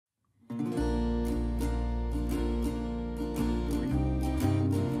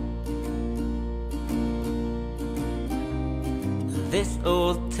This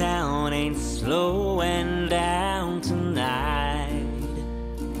old town ain't slowing down tonight.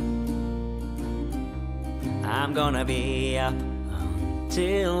 I'm gonna be up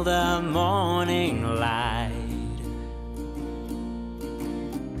till the morning light.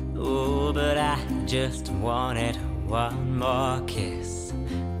 Oh, but I just wanted one more kiss.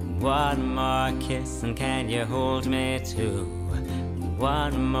 One more kiss, and can you hold me too?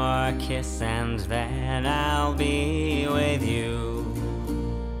 One more kiss, and then I'll be with you.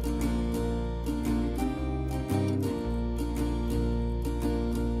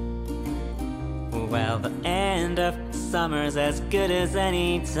 Well, the end of summer's as good as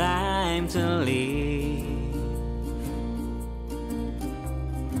any time to leave.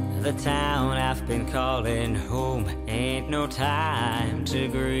 The town I've been calling home ain't no time to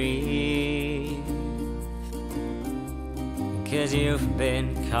grieve. 'Cause you've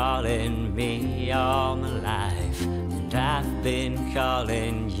been calling me all my life, and I've been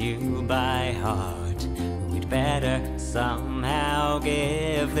calling you by heart. We'd better somehow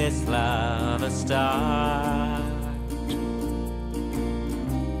give this love a start.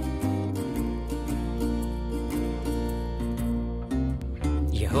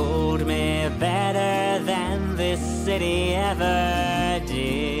 You hold me better than this city ever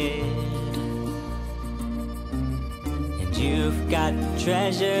did. And you've got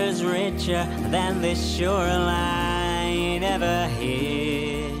treasures richer than this shoreline ever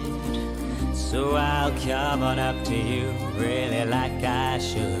hid. So I'll come on up to you really like I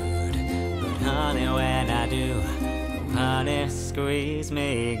should. But honey, when I do, oh honey, squeeze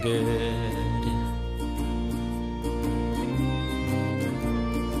me good.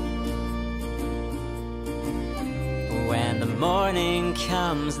 When the morning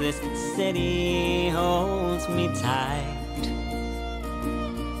comes, this city holds me tight.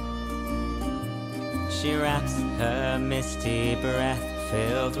 She wraps her misty breath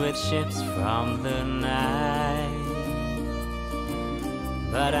filled with ships from the night.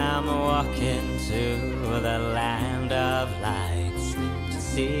 But I'm walking to the land of lights to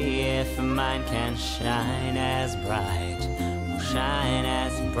see if mine can shine as bright, shine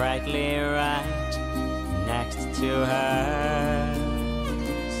as brightly right next to hers.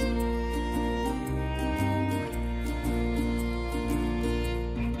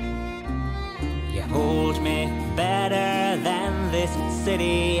 You hold me better than this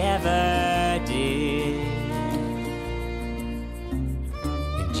city ever did.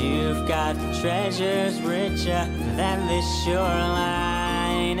 And you've got treasures richer than this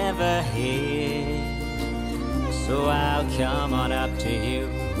shoreline ever hid. So I'll come on up to you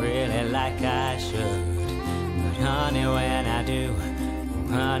really like I should. But honey, when I do,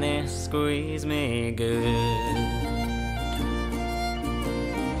 oh honey, squeeze me good.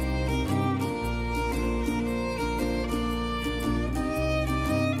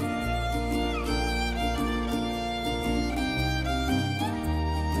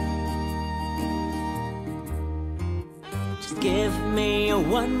 Give me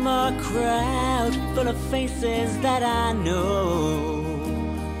one more crowd full of faces that I know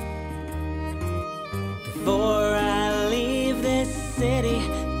before I leave this city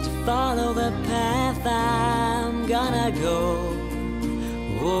to follow the path I'm gonna go.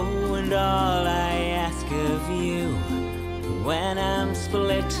 Oh, and all I ask of you when I'm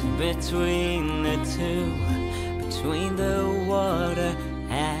split between the two, between the water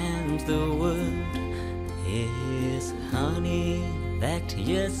and the wood, is honey, that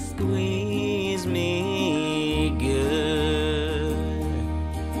you squeeze me